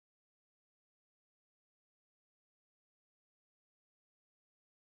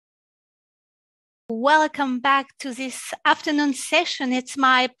Welcome back to this afternoon session. It's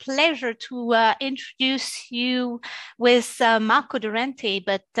my pleasure to introduce you with Marco Durante,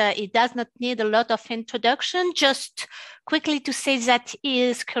 but it does not need a lot of introduction. Just quickly to say that he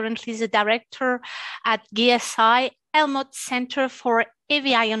is currently the director at GSI Helmut Center for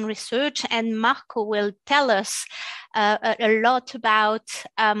Heavy Ion Research, and Marco will tell us a lot about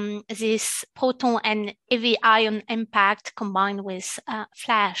this proton and heavy ion impact combined with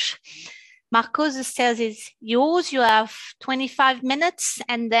flash. Marco, the stage is yours. You have 25 minutes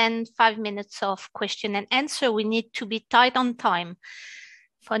and then 5 minutes of question and answer. We need to be tight on time.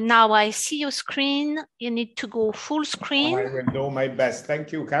 For now, I see your screen. You need to go full screen. I will do my best.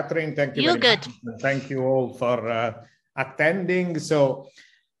 Thank you, Catherine. Thank you. You're good. Much. Thank you all for attending. So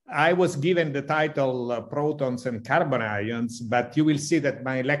I was given the title Protons and Carbon Ions, but you will see that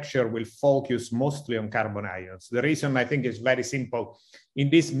my lecture will focus mostly on carbon ions. The reason I think is very simple. In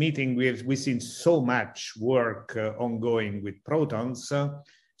this meeting, we've seen so much work ongoing with protons.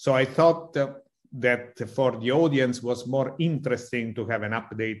 So I thought that for the audience was more interesting to have an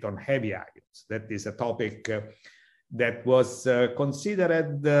update on heavy ions. That is a topic that was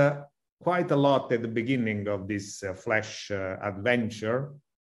considered quite a lot at the beginning of this flash adventure.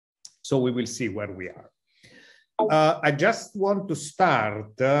 So we will see where we are. I just want to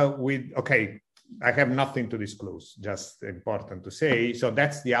start with, okay, I have nothing to disclose, just important to say. So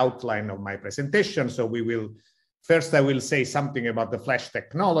that's the outline of my presentation. So we will, first I will say something about the flash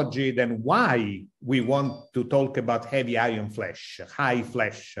technology, then why we want to talk about heavy ion flash, high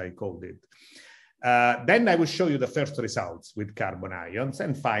flash, I called it. Then I will show you the first results with carbon ions,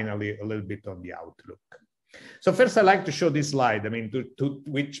 and finally a little bit on the outlook. So first I like to show this slide, I mean, to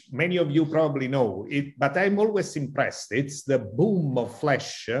which many of you probably know it, but I'm always impressed. It's the boom of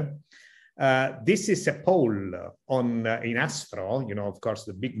flash. This is a poll on in Astro, you know, of course,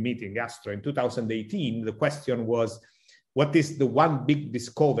 the big meeting Astro in 2018. The question was, what is the one big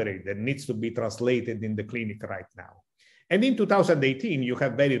discovery that needs to be translated in the clinic right now? And in 2018, you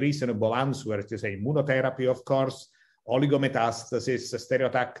have very reasonable answers to say immunotherapy, of course, oligometastasis,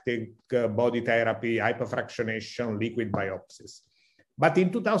 stereotactic body therapy, hyperfractionation, liquid biopsies. But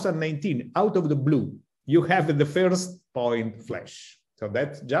in 2019, out of the blue, you have the first point flash. So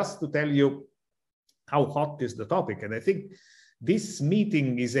that's just to tell you how hot is the topic. And I think this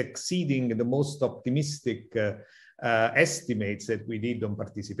meeting is exceeding the most optimistic estimates that we did on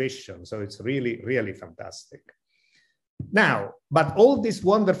participation. So it's really, really fantastic. Now, but all these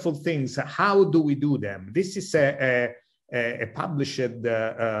wonderful things, how do we do them? This is a published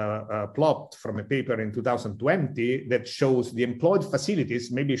plot from a paper in 2020 that shows the employed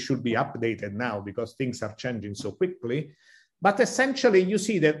facilities. Maybe it should be updated now because things are changing so quickly. But essentially, you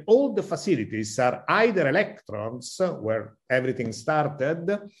see that all the facilities are either electrons, where everything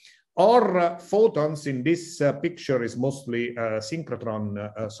started, or photons. In this picture is mostly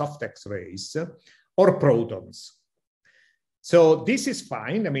synchrotron soft X-rays, or protons. So this is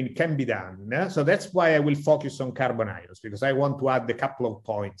fine. I mean, it can be done. So that's why I will focus on carbon ions, because I want to add a couple of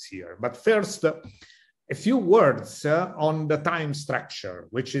points here. But first, a few words on the time structure,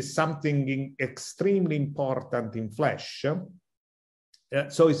 which is something extremely important in flash.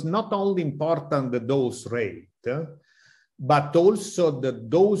 So it's not only important the dose rate, but also the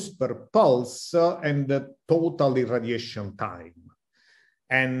dose per pulse and the total irradiation time.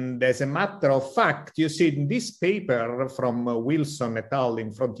 And as a matter of fact, you see in this paper from Wilson et al.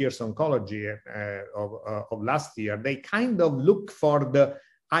 In Frontiers Oncology of last year, they kind of look for the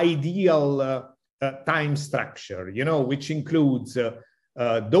ideal time structure, you know, which includes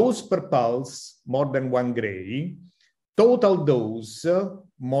dose per pulse, more than 1 gray, total dose,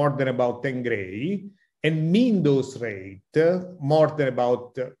 more than about 10 gray, and mean dose rate, more than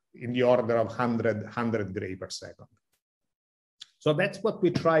about in the order of 100 gray per second. So that's what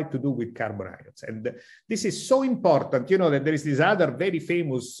we try to do with carbon ions. And this is so important, you know, that there is this other very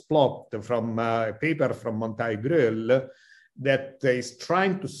famous plot from a paper from Montaille-Greuel that is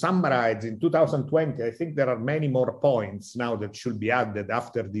trying to summarize in 2020. I think there are many more points now that should be added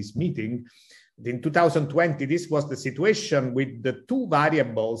after this meeting. In 2020, this was the situation with the two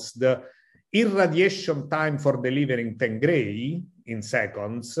variables, the irradiation time for delivering 10 gray in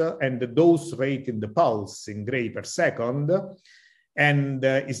seconds and the dose rate in the pulse in gray per second. And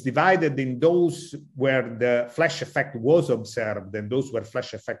is divided in those where the flash effect was observed and those where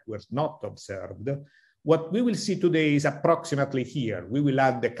flash effect was not observed. What we will see today is approximately here. We will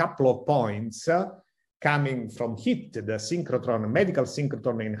add a couple of points coming from HIT, the synchrotron, medical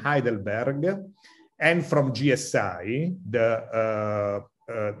synchrotron in Heidelberg, and from GSI, the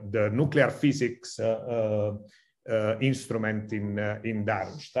nuclear physics instrument in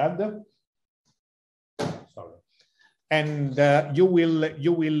Darmstadt. And and we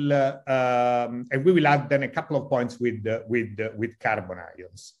will add then a couple of points with carbon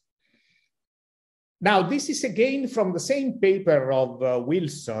ions. Now, this is again from the same paper of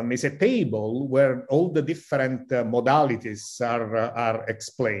Wilson. It's a table where all the different modalities are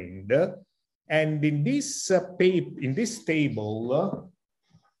explained. And in this table,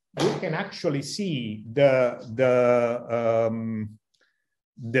 you can actually see the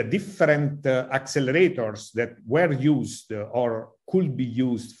different accelerators that were used or could be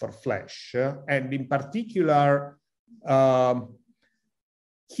used for FLASH. And in particular,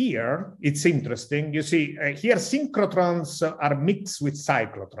 here, it's interesting. You see, here synchrotrons are mixed with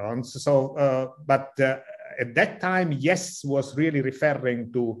cyclotrons. So, but at that time, yes was really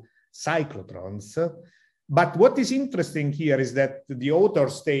referring to cyclotrons. But what is interesting here is that the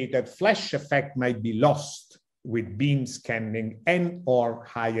authors state that FLASH effect might be lost with beam scanning and or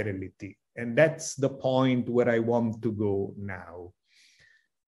higher LET. And that's the point where I want to go now.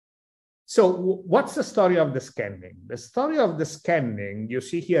 So what's the story of the scanning? The story of the scanning, you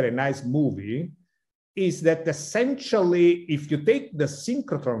see here a nice movie, is that essentially, if you take the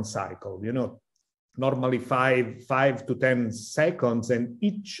synchrotron cycle, you know, normally 5 to 10 seconds, and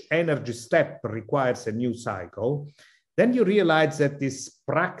each energy step requires a new cycle, then you realize that it's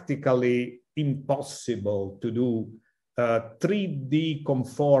practically impossible to do 3D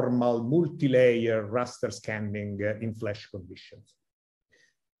conformal multi-layer raster scanning in FLASH conditions.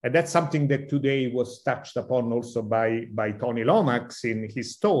 And that's something that today was touched upon also by Tony Lomax in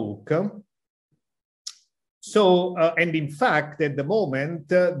his talk. So, and in fact, at the moment,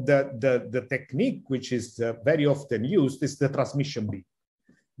 the technique which is very often used is the transmission beam.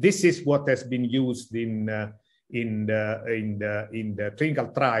 This is what has been used in the clinical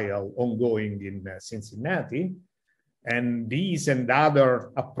trial ongoing in Cincinnati. And these and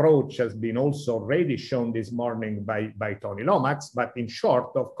other approach has been also already shown this morning by Tony Lomax. But in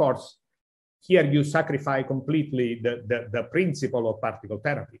short, of course, here you sacrifice completely the principle of particle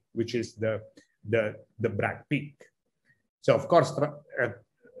therapy, which is the Bragg peak. So of course,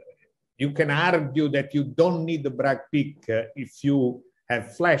 you can argue that you don't need the Bragg peak if you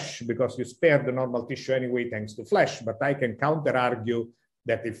have FLASH, because you spare the normal tissue anyway thanks to FLASH. But I can counter argue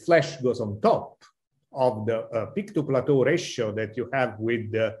that if FLASH goes on top of the peak to plateau ratio that you have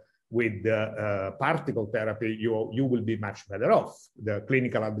with particle therapy, you will be much better off. The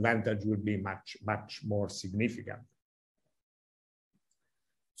clinical advantage will be much more significant.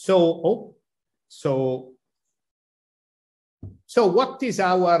 So what is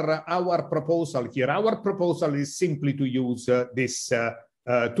our proposal here? Our proposal is simply to use this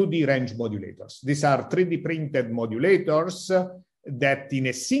 2D range modulators. These are 3D printed modulators that in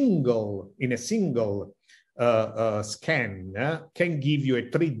a single scan can give you a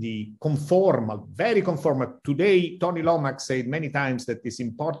 3D conformal, very conformal. Today, Tony Lomax said many times that it's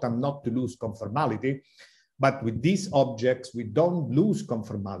important not to lose conformality, but with these objects, we don't lose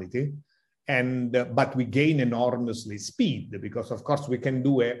conformality, but we gain enormously speed, because of course we can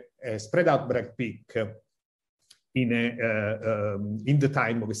do a spread out Bragg peak in the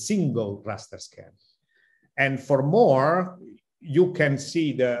time of a single raster scan. And for more, you can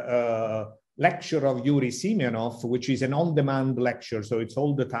see the lecture of Yuri Simeonov, which is an on-demand lecture, so it's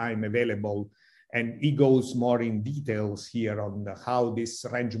all the time available. And he goes more in details here on how these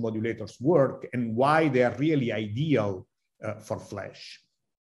range modulators work and why they are really ideal for FLASH.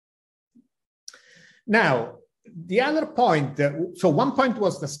 Now, the other point, so one point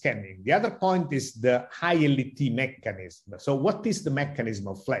was the scanning. The other point is the high LET mechanism. So what is the mechanism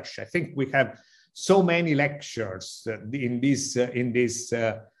of FLASH? I think we have so many lectures in this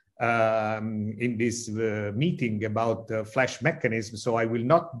meeting about FLASH mechanism, so I will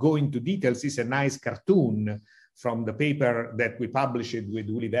not go into details. It's a nice cartoon from the paper that we published with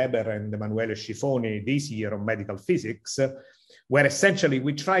Uli Weber and Emanuele Schifoni this year on medical physics, where essentially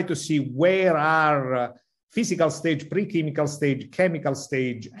we try to see where are physical stage, pre-chemical stage, chemical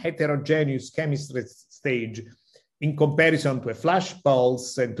stage, heterogeneous chemistry stage in comparison to a FLASH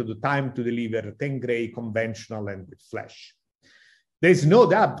pulse and to the time to deliver 10 gray conventional and with FLASH. There's no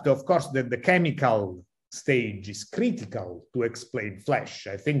doubt, of course, that the chemical stage is critical to explain FLASH.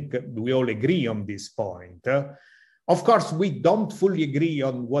 I think we all agree on this point. Of course, we don't fully agree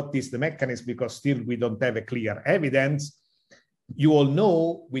on what is the mechanism because still we don't have a clear evidence. You all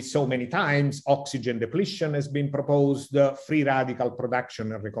know, we saw many times, oxygen depletion has been proposed, free radical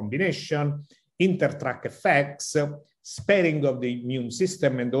production and recombination, intertrack effects, sparing of the immune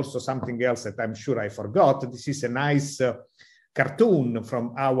system, and also something else that I'm sure I forgot. This is a nice cartoon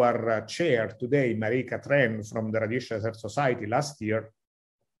from our chair today, Marie Catherine from the Radiation Research Society last year.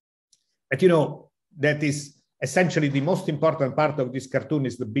 But you know, that is essentially the most important part of this cartoon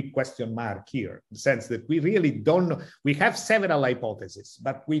is the big question mark here, in the sense that we really don't, we have several hypotheses,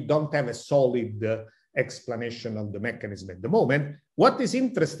 but we don't have a solid explanation of the mechanism at the moment. What is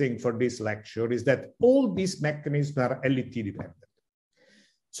interesting for this lecture is that all these mechanisms are LET dependent.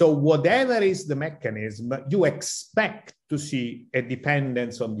 So whatever is the mechanism, you expect to see a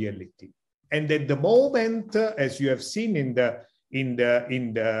dependence on the LET. And at the moment, as you have seen in the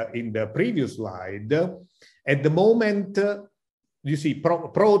previous slide, at the moment, you see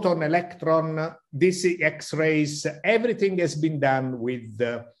proton, electron, this X-rays, everything has been done with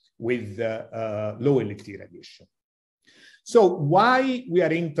low LET radiation. So why we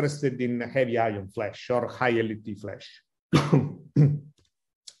are interested in heavy ion flash or high LET flash?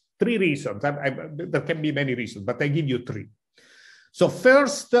 3 reasons. There can be many reasons, but I give you 3. So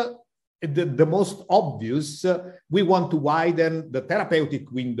first, the most obvious, we want to widen the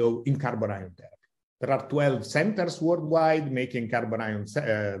therapeutic window in carbon ion therapy. There are 12 centers worldwide making carbon ion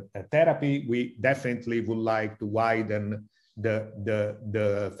therapy. We definitely would like to widen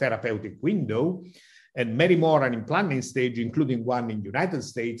the therapeutic window, and many more are in planning stage, including one in the United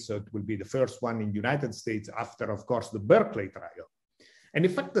States. So it will be the first one in the United States after, of course, the Berkeley trial. And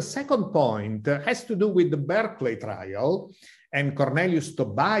in fact, the second point has to do with the Berkeley trial and Cornelius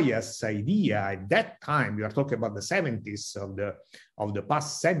Tobias' idea. At that time, we are talking about the 70s of the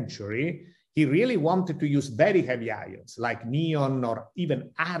past century. He really wanted to use very heavy ions like neon or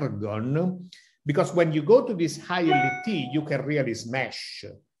even argon, because when you go to this high LET, you can really smash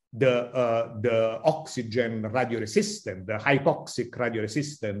the oxygen radioresistant, the hypoxic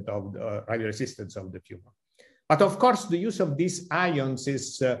radioresistance of the tumor. But of course, the use of these ions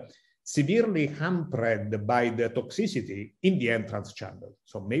is severely hampered by the toxicity in the entrance channel.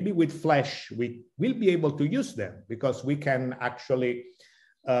 So maybe with flash, we will be able to use them because we can actually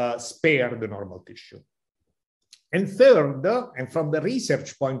spare the normal tissue. And third, and from the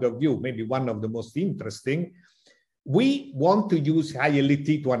research point of view, maybe one of the most interesting, we want to use high LET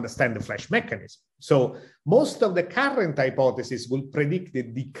to understand the flash mechanism. So most of the current hypotheses will predict the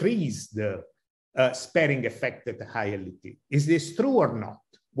decreased sparing effect at the high LET. Is this true or not?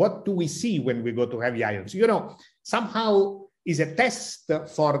 What do we see when we go to heavy ions? You know, somehow is a test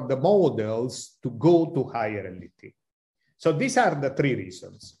for the models to go to higher LET. So these are the 3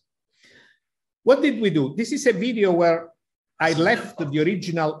 reasons. What did we do? This is a video where I left the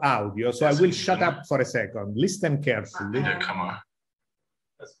original audio, so I will shut up for a second. Listen carefully. Yeah, come on.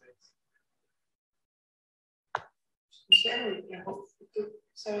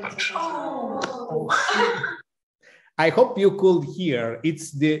 I hope you could hear. It's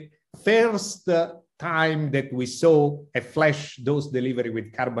the first time that we saw a flash dose delivery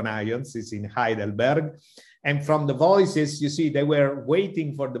with carbon ions. It's in Heidelberg. And from the voices, you see, they were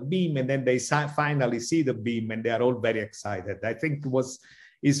waiting for the beam, and then they finally see the beam, and they are all very excited. I think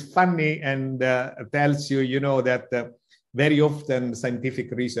is funny and tells you, you know, that very often scientific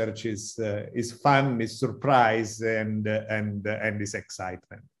research is fun, is surprise, and is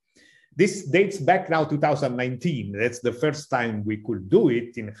excitement. This dates back now 2019. That's the first time we could do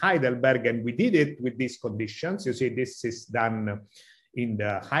it in Heidelberg, and we did it with these conditions. You see, this is done in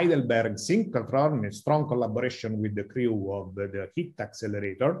the Heidelberg synchrotron, in strong collaboration with the crew of the heat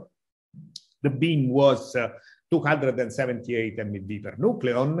accelerator. The beam was 278 MeV per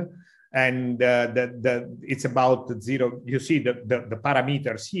nucleon, and it's about 0. You see the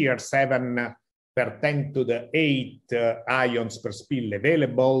parameters here, 7 per 10 to the 8 ions per spill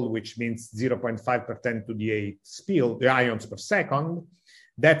available, which means 0.5 per 10 to the 8 ions per second.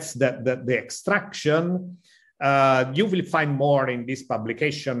 That's the extraction. You will find more in this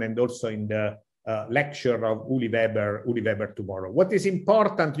publication and also in the lecture of Uli Weber tomorrow. What is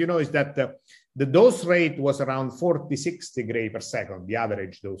important, you know, is that the dose rate was around 40-60 gray per second, the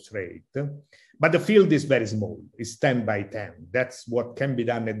average dose rate. But the field is very small. It's 10 by 10. That's what can be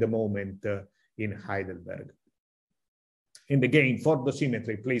done at the moment in Heidelberg. And again, for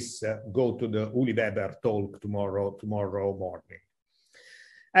dosimetry, please go to the Uli Weber talk tomorrow morning.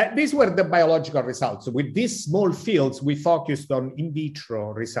 These were the biological results. With these small fields, we focused on in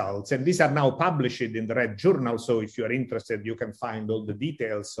vitro results, and these are now published in the Red Journal. So if you are interested, you can find all the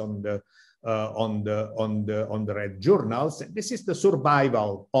details on the Red Journals. This is the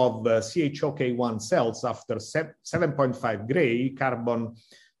survival of CHOK1 cells after 7.5 gray carbon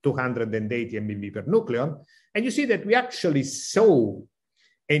 280 MeV per nucleon, and you see that we actually saw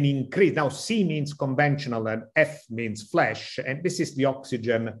an increase. Now C means conventional and F means flash, and this is the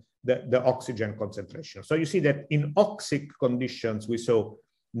oxygen, the oxygen concentration. So you see that in oxic conditions we saw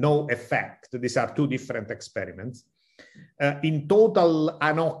no effect. These are 2 different experiments. In total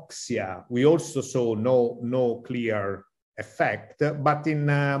anoxia, we also saw no clear effect, but in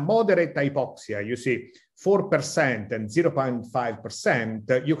moderate hypoxia, you see 4% and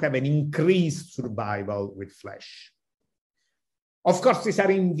 0.5%, you have an increased survival with FLASH. Of course, these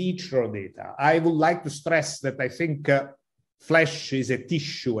are in vitro data. I would like to stress that I think FLASH is a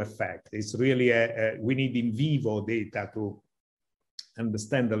tissue effect. It's really we need in vivo data to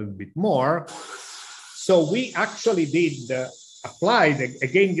understand a little bit more. So we actually did applied,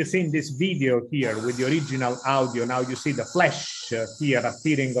 again, you see in this video here with the original audio, now you see the FLASH here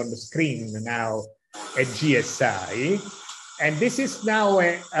appearing on the screen now at GSI. And this is now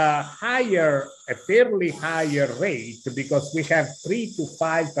a fairly higher rate because we have 3 to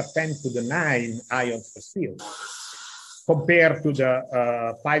 5 per 10 to the 9 ions per field compared to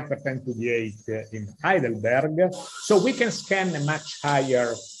the 5 per 10 to the 8 in Heidelberg. So we can scan a much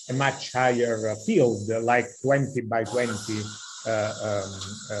higher field, like 20 by 20,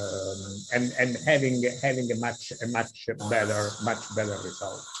 and having a much better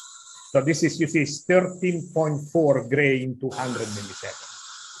result. So this is, you see, 13.4 gray in 200 milliseconds.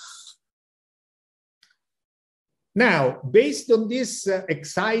 Now, based on these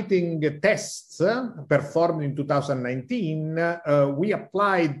exciting tests performed in 2019, we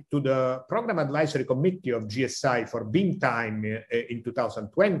applied to the Program Advisory Committee of GSI for beam time in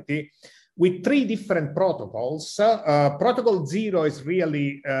 2020 with 3 different protocols. Protocol 0 is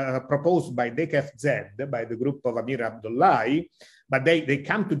really proposed by DKFZ, by the group of Amir Abdullahi, but they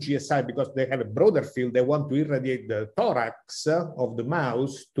come to GSI because they have a broader field. They want to irradiate the thorax of the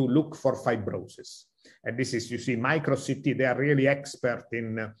mouse to look for fibrosis. And this is, you see, micro-CT. They are really expert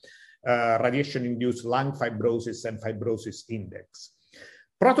in radiation-induced lung fibrosis and fibrosis index.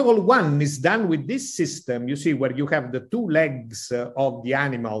 Protocol 1 is done with this system, you see, where you have the 2 legs of the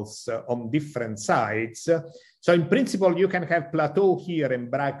animals on different sides. So in principle, you can have plateau here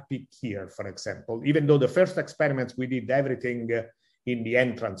and Bragg peak here, for example, even though the first experiments, we did everything in the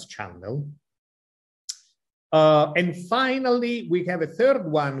entrance channel. And finally, we have a third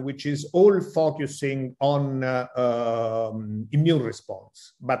one, which is all focusing on immune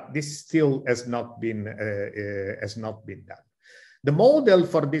response, but this still has not been done. The model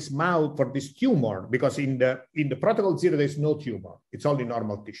for this mouse, for this tumor, because in the protocol 0, there's no tumor, it's only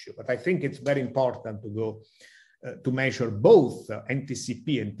normal tissue. But I think it's very important to go to measure both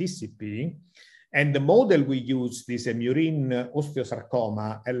NTCP and TCP. And the model we used is a murine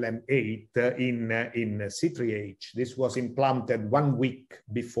osteosarcoma LM8 in C3H. This was implanted 1 week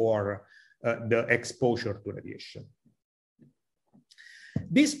before the exposure to radiation.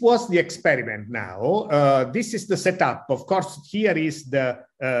 This was the experiment now. This is the setup. Of course, here is the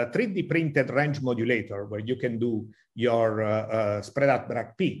 3D printed range modulator where you can do your spread out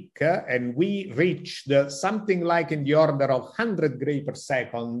Bragg peak. And we reached something like in the order of 100 gray per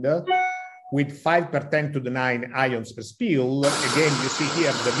second with 5 per 10 to the 9 ions per spill. Again, you see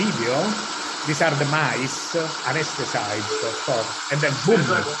here the video. These are the mice, anesthetized, of course. And then boom,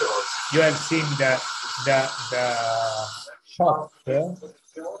 you have seen the shot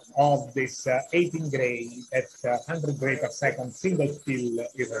of this 18 gray at 100 gray per second single spill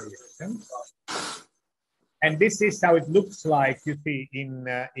irradiation. And this is how it looks like, you see,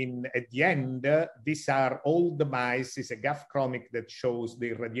 at the end, these are all the mice. It's a GAF chromic that shows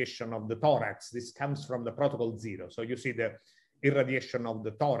the irradiation of the thorax. This comes from the protocol 0. So you see the irradiation of the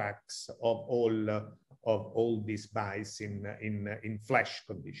thorax of all these mice in FLASH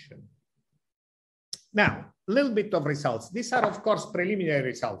condition. Now, a little bit of results. These are, of course, preliminary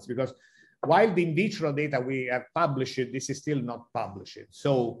results because while the in vitro data we have published, this is still not published.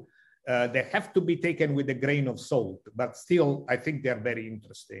 So they have to be taken with a grain of salt, but still, I think they're very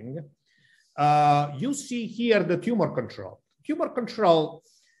interesting. You see here the tumor control. Tumor control,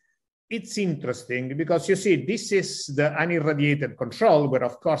 it's interesting because you see, this is the unirradiated control where,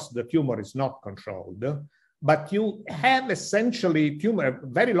 of course, the tumor is not controlled, but you have essentially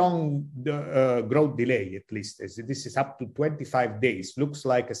very long growth delay, at least. This is up to 25 days. Looks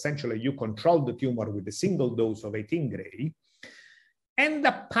like essentially you control the tumor with a single dose of 18 gray. And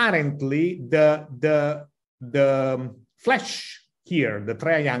apparently the FLASH here, the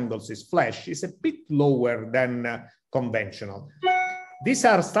triangles is FLASH, is a bit lower than conventional. These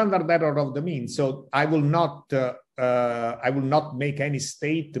are standard error of the mean, so I will not make any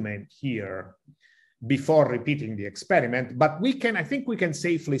statement here before repeating the experiment, but I think we can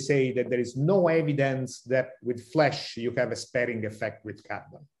safely say that there is no evidence that with FLASH you have a sparing effect with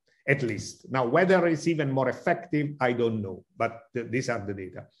carbon. At least. Now, whether it's even more effective, I don't know, but these are the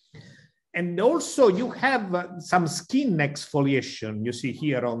data. And also you have some skin exfoliation you see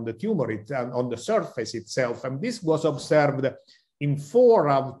here on the tumor, on the surface itself. And this was observed in 4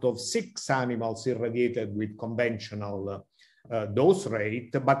 out of 6 animals irradiated with conventional dose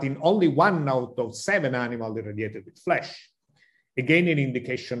rate, but in only 1 out of 7 animals irradiated with flash. Again, an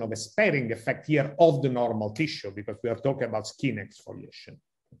indication of a sparing effect here of the normal tissue, because we are talking about skin exfoliation.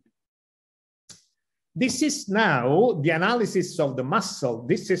 This is now the analysis of the muscle.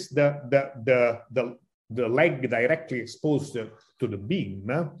 This is the leg directly exposed to the beam.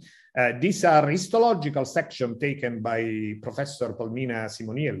 These are histological sections taken by Professor Palmina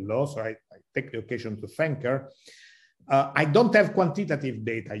Simoniello, so I take the occasion to thank her. I don't have quantitative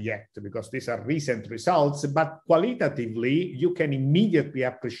data yet because these are recent results, but qualitatively, you can immediately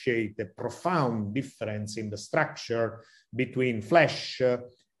appreciate the profound difference in the structure between flesh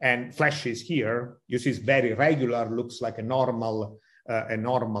and flesh is here. You see it's very regular, looks like a normal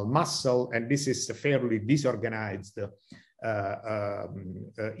muscle, and this is a fairly disorganized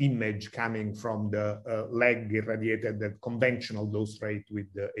image coming from the leg irradiated at conventional dose rate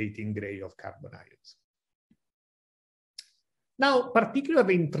with the 18 gray of carbon ions. Now,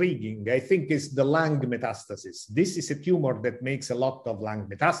 particularly intriguing, I think, is the lung metastasis. This is a tumor that makes a lot of lung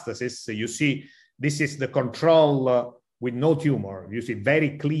metastasis. So you see, this is the control with no tumor. You see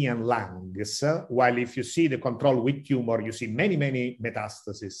very clean lungs, while if you see the control with tumor, you see many, many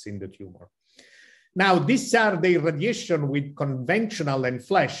metastases in the tumor. Now, these are the irradiation with conventional and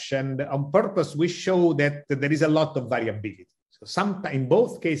flesh, and on purpose, we show that there is a lot of variability. So in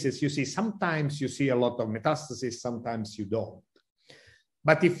both cases, you see, sometimes you see a lot of metastasis, sometimes you don't.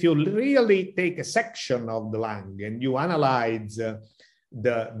 But if you really take a section of the lung and you analyze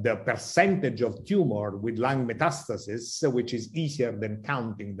the percentage of tumor with lung metastasis, which is easier than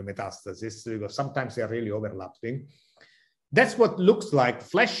counting the metastasis, because sometimes they are really overlapping, that's what looks like.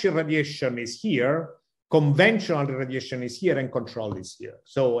 Flash irradiation is here, conventional irradiation is here, and control is here.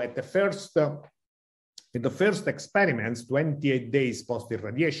 So at the first, in the first experiments, 28 days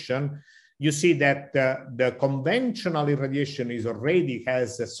post-irradiation, you see that the conventional irradiation is already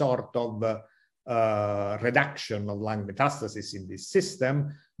has a sort of reduction of lung metastasis in this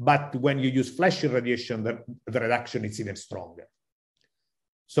system, but when you use flash irradiation, the reduction is even stronger.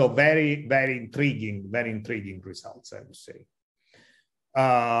 So very, very intriguing results, I would say.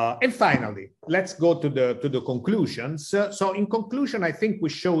 And finally, let's go to the conclusions. So in conclusion, I think we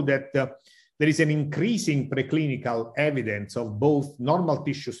show that there is an increasing preclinical evidence of both normal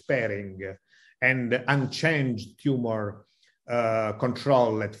tissue sparing and unchanged tumor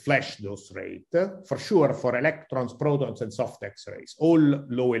control at flash dose rate, for sure for electrons, protons, and soft X-rays, all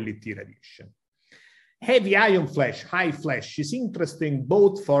low LET radiation. Heavy ion flash, high flash is interesting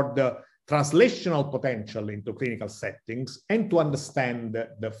both for the translational potential into clinical settings and to understand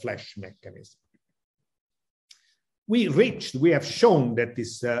the flash mechanism. We have shown that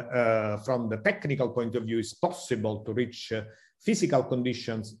this, from the technical point of view, is possible to reach physical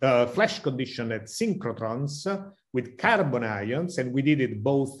conditions, flash condition at synchrotrons with carbon ions, and we did it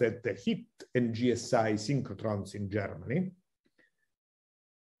both at the HIT and GSI synchrotrons in Germany.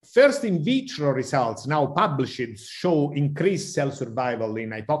 First in vitro results now published show increased cell survival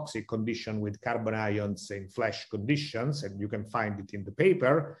in hypoxic condition with carbon ions in flash conditions, and you can find it in the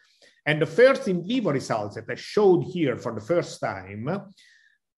paper. And the first in vivo results that I showed here for the first time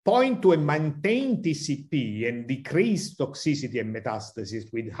point to a maintained TCP and decreased toxicity and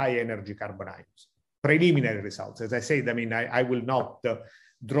metastasis with high energy carbon ions. Preliminary results. As I said, I mean, I will not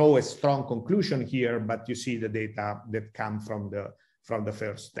draw a strong conclusion here, but you see the data that come from the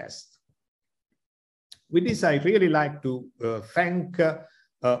first test. With this, I really like to thank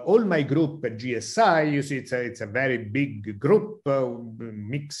all my group at GSI. You see, it's a very big group,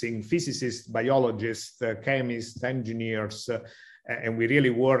 mixing physicists, biologists, chemists, engineers, and we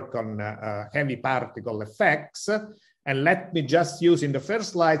really work on heavy particle effects. And let me just use in the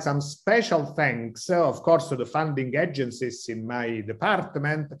first slide some special thanks, of course, to the funding agencies in my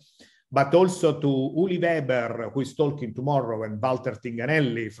department, but also to Uli Weber, who is talking tomorrow, and Walter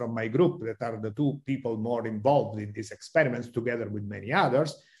Tinganelli from my group, that are the 2 people more involved in these experiments, together with many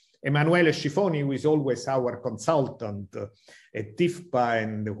others. Emanuele Schifoni, who is always our consultant at TIFPA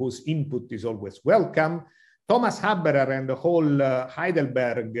and whose input is always welcome. Thomas Haberer and the whole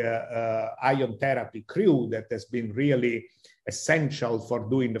Heidelberg ion therapy crew that has been really essential for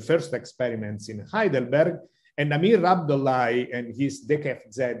doing the first experiments in Heidelberg. And Amir Abdullahi and his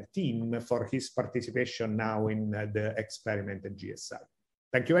DKFZ team for his participation now in the experiment at GSI.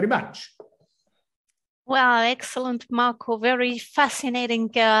 Thank you very much. Well, excellent, Marco. Very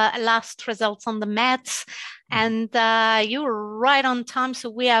fascinating last results on the maths. And you were right on time. So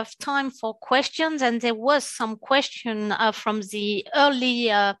we have time for questions. And there was some question from the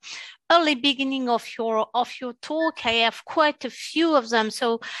early beginning of your talk. I have quite a few of them.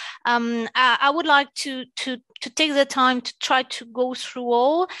 So I would like to take the time to try to go through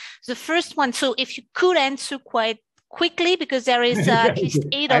all. The first one, so if you could answer quite quickly, because there is at least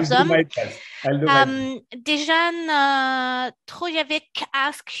 8 of them. I'll do my best. Dejan Trojavec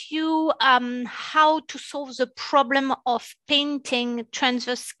asked you how to solve the problem of painting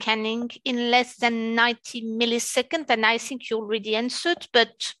transverse scanning in less than 90 milliseconds, and I think you already answered,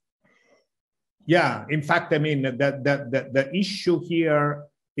 but... Yeah, in fact, I mean, the issue here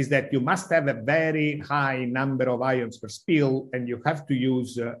is that you must have a very high number of ions per spill, and you have to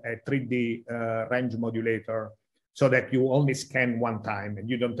use a 3D range modulator so that you only scan one time and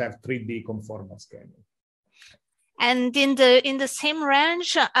you don't have 3D conformal scanning. And in the same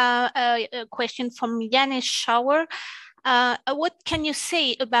range, a question from Yanis Schauer. What can you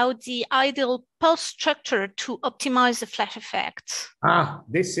say about the ideal pulse structure to optimize the flash effect?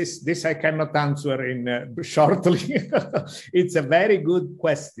 This I cannot answer in shortly. It's a very good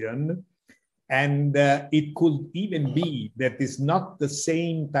question. And it could even be that it's not the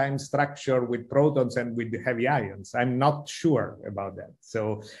same time structure with protons and with the heavy ions. I'm not sure about that.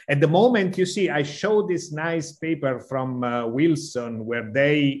 So at the moment, you see, I showed this nice paper from Wilson where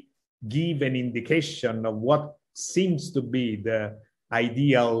they give an indication of what seems to be the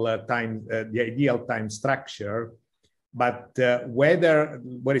ideal time structure. But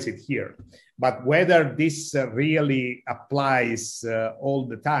what is it here? But whether this really applies all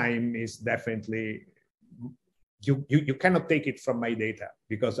the time is definitely, you cannot take it from my data,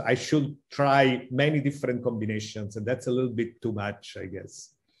 because I should try many different combinations, and that's a little bit too much, I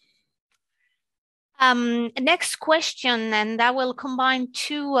guess. Next question, and I will combine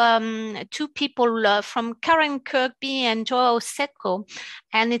two people from Karen Kirkby and Joao Setko,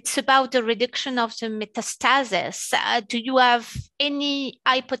 and it's about the reduction of the metastasis. Do you have any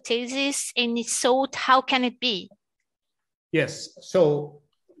hypothesis, any thought? How can it be? Yes, so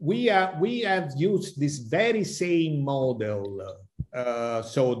we have used this very same model.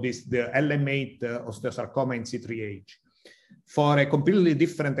 So the LM8 osteosarcoma in C3H. For a completely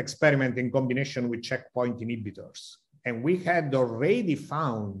different experiment in combination with checkpoint inhibitors. And we had already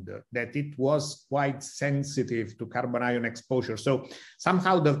found that it was quite sensitive to carbon ion exposure. So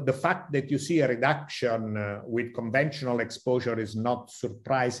somehow the fact that you see a reduction with conventional exposure is not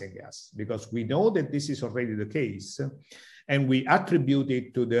surprising us, because we know that this is already the case. And we attribute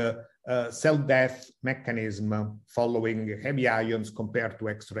it to the cell death mechanism following heavy ions compared to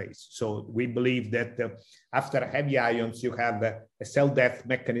X-rays. So we believe that after heavy ions, you have a cell death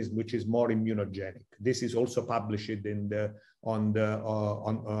mechanism which is more immunogenic. This is also published in on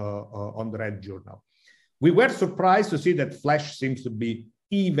the Red Journal. We were surprised to see that FLASH seems to be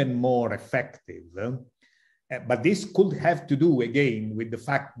even more effective. But this could have to do, again, with the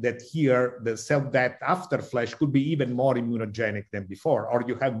fact that here the cell death after FLASH could be even more immunogenic than before, or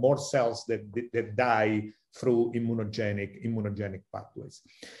you have more cells that die through immunogenic pathways.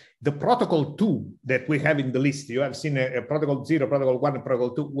 The protocol 2 that we have in the list, you have seen a protocol 0, protocol 1, and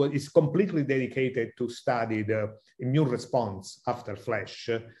protocol 2 is completely dedicated to study the immune response after FLASH.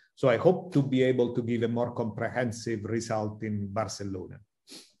 So I hope to be able to give a more comprehensive result in Barcelona.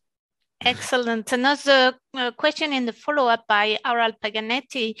 Excellent. Another question in the follow-up by Aral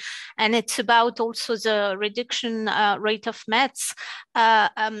Paganetti, and it's about also the reduction rate of METs.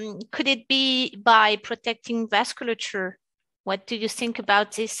 Could it be by protecting vasculature? What do you think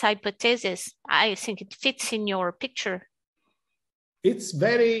about this hypothesis? I think it fits in your picture. It's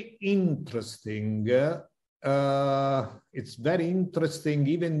very interesting. It's very interesting,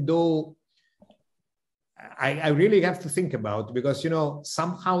 even though I really have to think about, because, you know,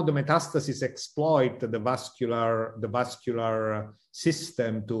 somehow the metastases exploit the vascular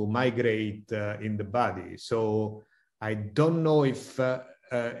system to migrate in the body. So I don't know if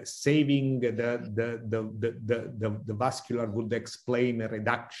saving the vascular would explain a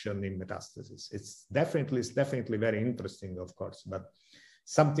reduction in metastasis. It's definitely very interesting, of course, but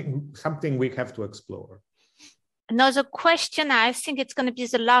something we have to explore. Another question, I think it's going to be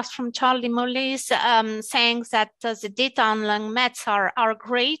the last from Charlie Mollis, saying that the data on lung mets are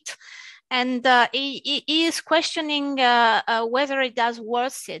great. And he is questioning whether it does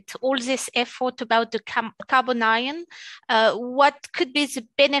worth it, all this effort about the carbon ion. What could be the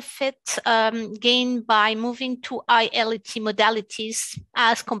benefit gained by moving to high LET modalities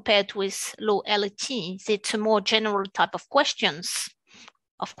as compared with low LET? It's a more general type of questions.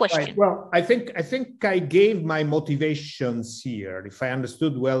 of question. Right. Well, I think I gave my motivations here, if I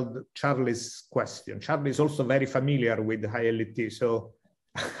understood well Charlie's question. Charlie is also very familiar with ILT, so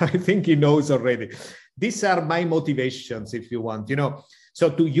I think he knows already. These are my motivations, if you want, So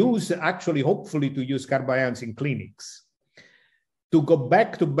to use, actually, hopefully to use carbon ions in clinics. To go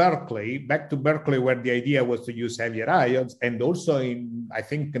back to Berkeley, where the idea was to use heavier ions, and also I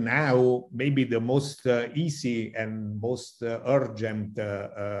think now, maybe the most easy and most urgent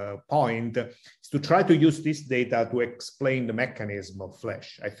point is to try to use this data to explain the mechanism of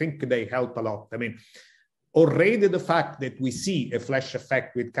flash. I think they help a lot. I mean, already the fact that we see a flash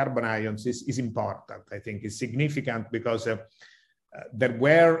effect with carbon ions is important. I think it's significant because there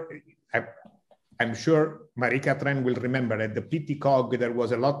were, I'm sure Marie-Catherine will remember at the PTCOG, there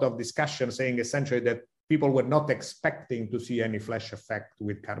was a lot of discussion saying essentially that people were not expecting to see any flash effect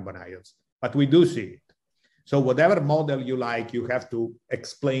with carbon ions, but we do see it. So whatever model you like, you have to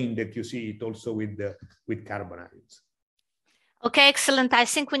explain that you see it also with carbon ions. Okay, excellent. I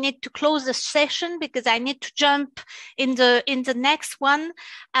think we need to close the session because I need to jump in the next one.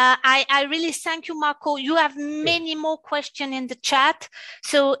 I really thank you, Marco. You have many more questions in the chat.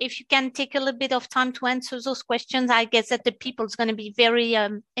 So if you can take a little bit of time to answer those questions, I guess that the people is going to be very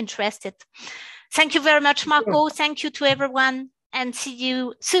interested. Thank you very much, Marco. Thank you to everyone and see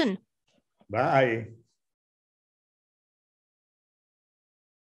you soon. Bye.